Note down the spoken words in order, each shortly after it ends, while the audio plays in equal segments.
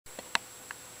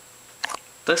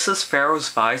This is Pharaoh's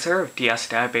Visor of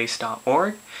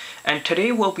dsdatabase.org, and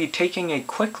today we'll be taking a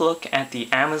quick look at the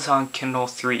Amazon Kindle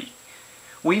 3.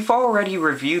 We've already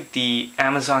reviewed the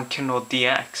Amazon Kindle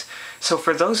DX, so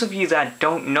for those of you that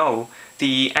don't know,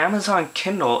 the Amazon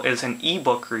Kindle is an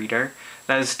ebook reader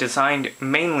that is designed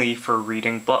mainly for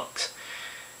reading books.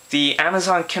 The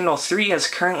Amazon Kindle 3 is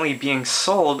currently being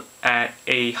sold at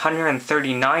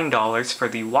 $139 for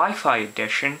the Wi-Fi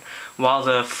edition, while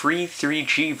the free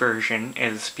 3G version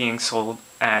is being sold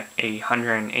at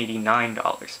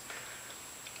 $189.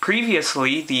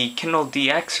 Previously, the Kindle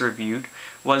DX reviewed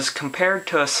was compared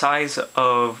to a size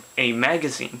of a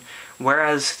magazine,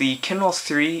 whereas the Kindle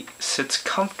 3 sits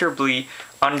comfortably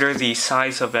under the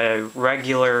size of a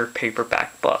regular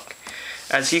paperback book.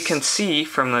 As you can see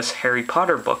from this Harry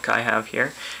Potter book I have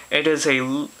here,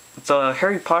 the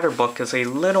Harry Potter book is a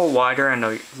little wider and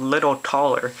a little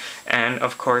taller, and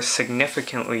of course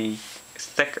significantly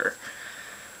thicker.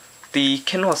 The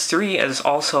Kindle 3 is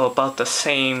also about the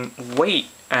same weight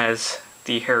as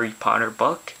the Harry Potter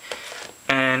book,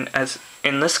 and as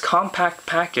in this compact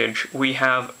package we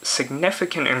have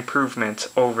significant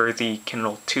improvements over the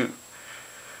Kindle 2.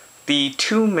 The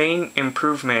two main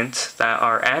improvements that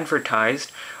are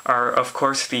advertised are, of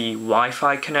course, the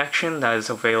Wi-Fi connection that is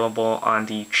available on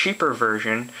the cheaper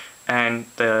version and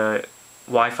the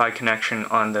Wi-Fi connection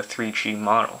on the 3G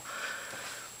model.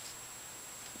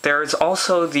 There is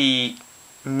also the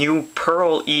new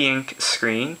Pearl e-ink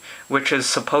screen, which is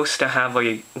supposed to have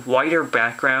a whiter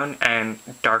background and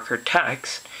darker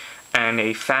text, and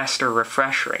a faster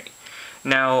refresh rate.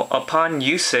 Now, upon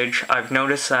usage, I've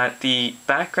noticed that the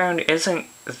background isn't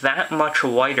that much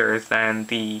whiter than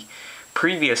the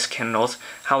previous Kindles,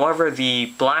 however,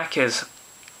 the black is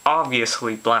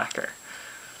obviously blacker.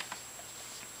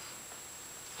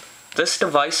 This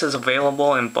device is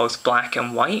available in both black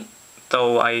and white,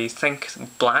 though I think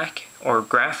black or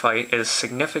graphite is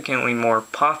significantly more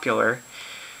popular.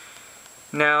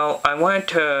 Now, I wanted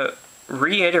to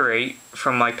reiterate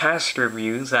from my past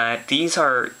review that these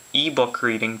are ebook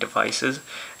reading devices,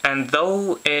 and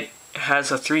though it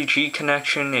has a 3G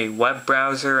connection, a web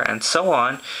browser, and so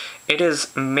on, it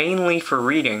is mainly for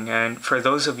reading, and for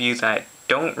those of you that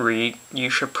don't read, you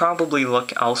should probably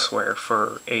look elsewhere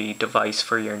for a device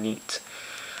for your needs.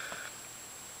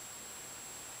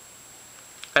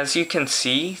 As you can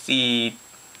see, the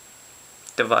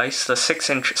device, the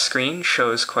 6-inch screen,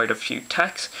 shows quite a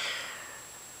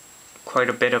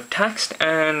bit of text,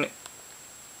 and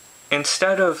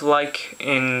instead of like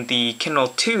in the Kindle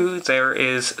 2, there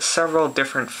is several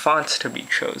different fonts to be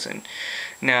chosen.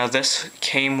 Now, this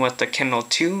came with the Kindle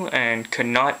 2 and could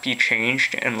not be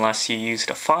changed unless you used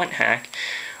a font hack,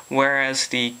 whereas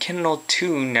the Kindle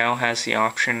 2 now has the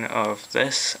option of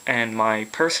this and my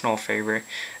personal favorite,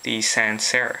 the sans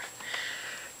serif.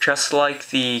 Just like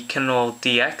the Kindle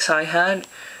DX I had,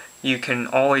 you can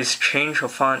always change a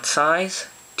font size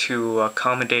to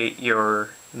accommodate your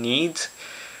needs,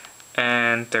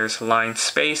 and there's line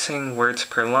spacing, words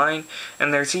per line,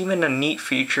 and there's even a neat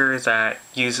feature that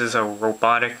uses a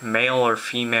robotic male or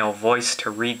female voice to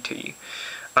read to you.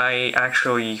 I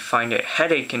actually find it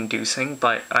headache-inducing,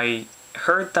 but I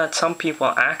heard that some people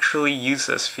actually use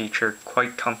this feature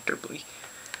quite comfortably.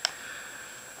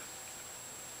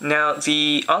 Now,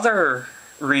 the other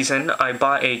reason I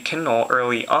bought a Kindle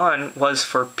early on was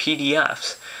for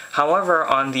PDFs. However,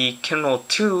 on the Kindle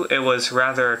 2, it was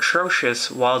rather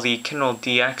atrocious, while the Kindle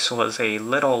DX was a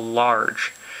little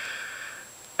large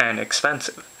and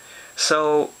expensive.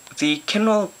 So, the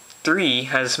Kindle 3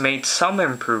 has made some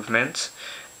improvements,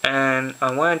 and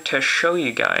I wanted to show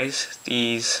you guys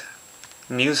these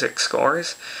music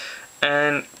scores.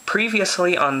 And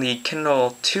previously on the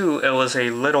Kindle 2, it was a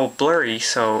little blurry,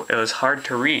 so it was hard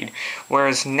to read,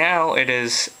 whereas now it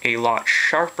is a lot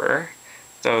sharper,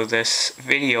 though this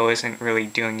video isn't really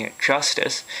doing it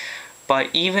justice, but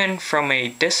even from a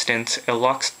distance it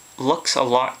looks a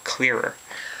lot clearer.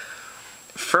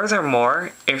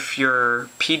 Furthermore, if your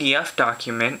PDF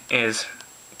document is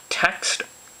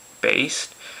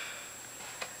text-based,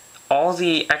 all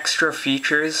the extra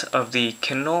features of the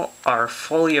Kindle are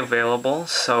fully available,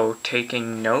 so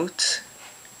taking notes,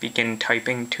 begin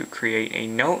typing to create a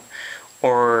note,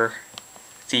 or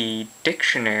the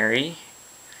dictionary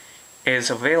is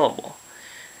available.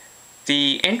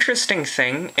 The interesting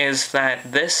thing is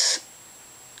that this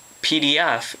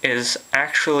PDF is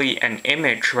actually an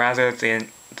image rather than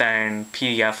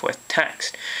PDF with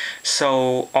text.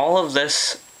 So all of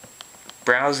this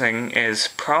browsing is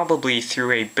probably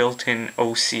through a built-in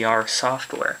OCR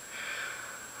software.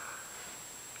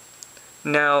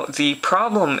 Now, the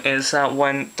problem is that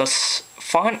when the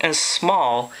font is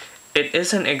small, it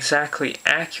isn't exactly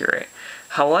accurate.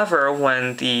 However,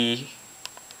 when the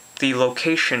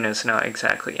location is not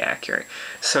exactly accurate.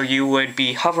 So you would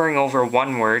be hovering over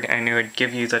one word and it would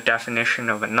give you the definition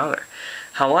of another.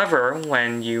 However,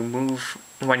 when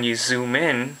you zoom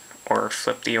in or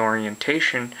flip the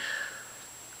orientation,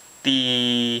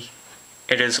 it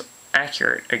is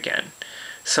accurate again.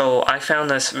 So I found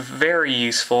this very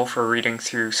useful for reading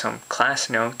through some class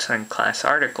notes and class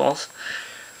articles.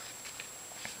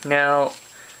 Now,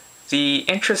 the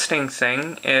interesting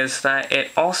thing is that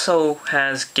it also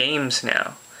has games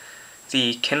now.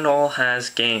 The Kindle has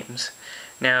games.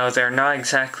 Now, they're not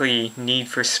exactly Need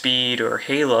for Speed or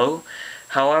Halo,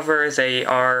 however, they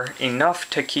are enough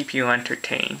to keep you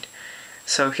entertained.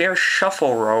 So here's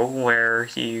Shuffle Row, where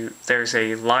there's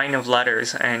a line of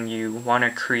letters and you want to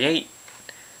create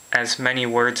as many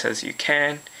words as you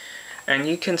can. And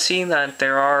you can see that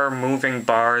there are moving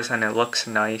bars and it looks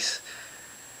nice.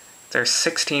 There's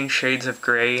 16 shades of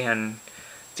gray and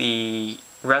the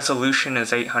resolution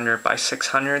is 800 by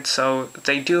 600, so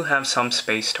they do have some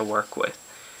space to work with.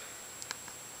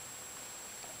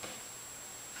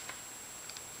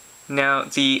 Now,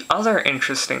 the other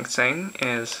interesting thing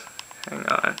is, hang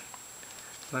on,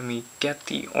 let me get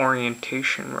the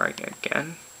orientation right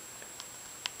again.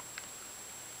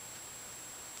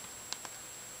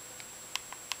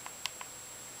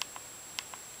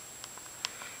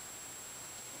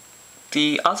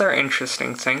 The other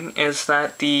interesting thing is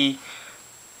that the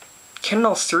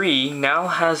Kindle 3 now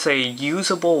has a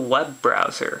usable web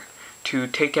browser to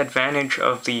take advantage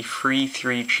of the free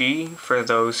 3G for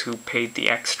those who paid the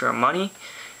extra money,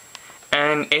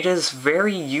 and it is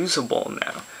very usable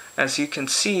now. As you can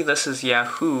see, this is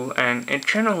Yahoo, and it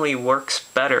generally works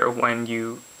better when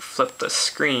you flip the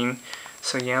screen,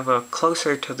 so you have a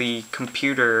closer to a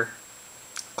computer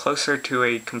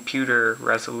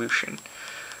resolution.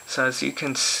 So as you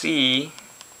can see,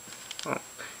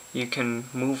 you can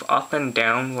move up and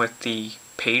down with the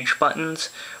page buttons,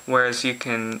 whereas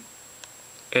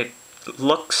it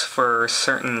looks for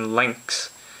certain links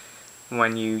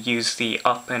when you use the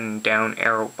up and down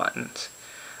arrow buttons.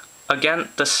 Again,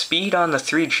 the speed on the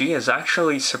 3G is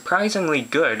actually surprisingly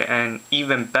good and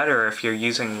even better if you're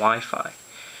using Wi-Fi.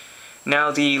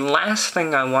 Now, the last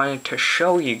thing I wanted to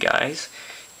show you guys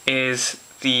is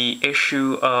the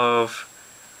issue of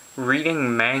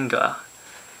reading manga.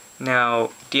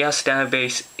 Now, DS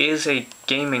Database is a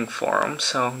gaming forum,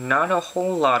 so not a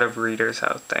whole lot of readers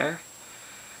out there.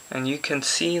 And you can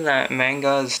see that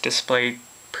manga is displayed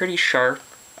pretty sharp.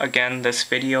 Again, this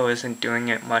video isn't doing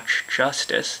it much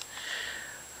justice,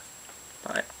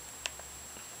 but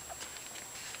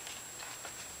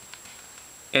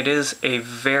it is a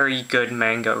very good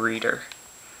manga reader.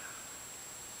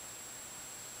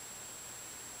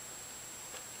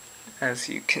 As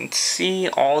you can see,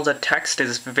 all the text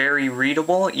is very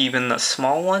readable, even the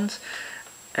small ones,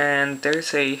 and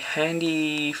there's a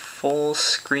handy full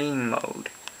screen mode.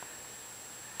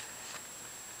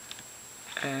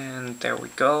 And there we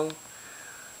go.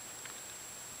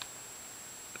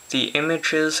 The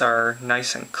images are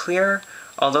nice and clear,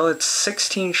 although it's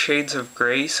 16 shades of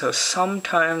gray, so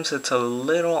sometimes it's a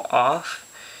little off,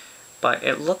 but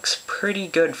it looks pretty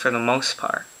good for the most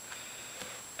part.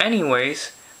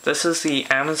 Anyways, this is the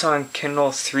Amazon Kindle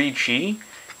 3G.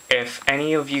 If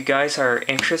any of you guys are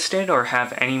interested or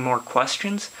have any more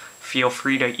questions, feel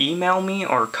free to email me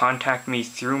or contact me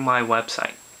through my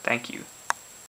website. Thank you.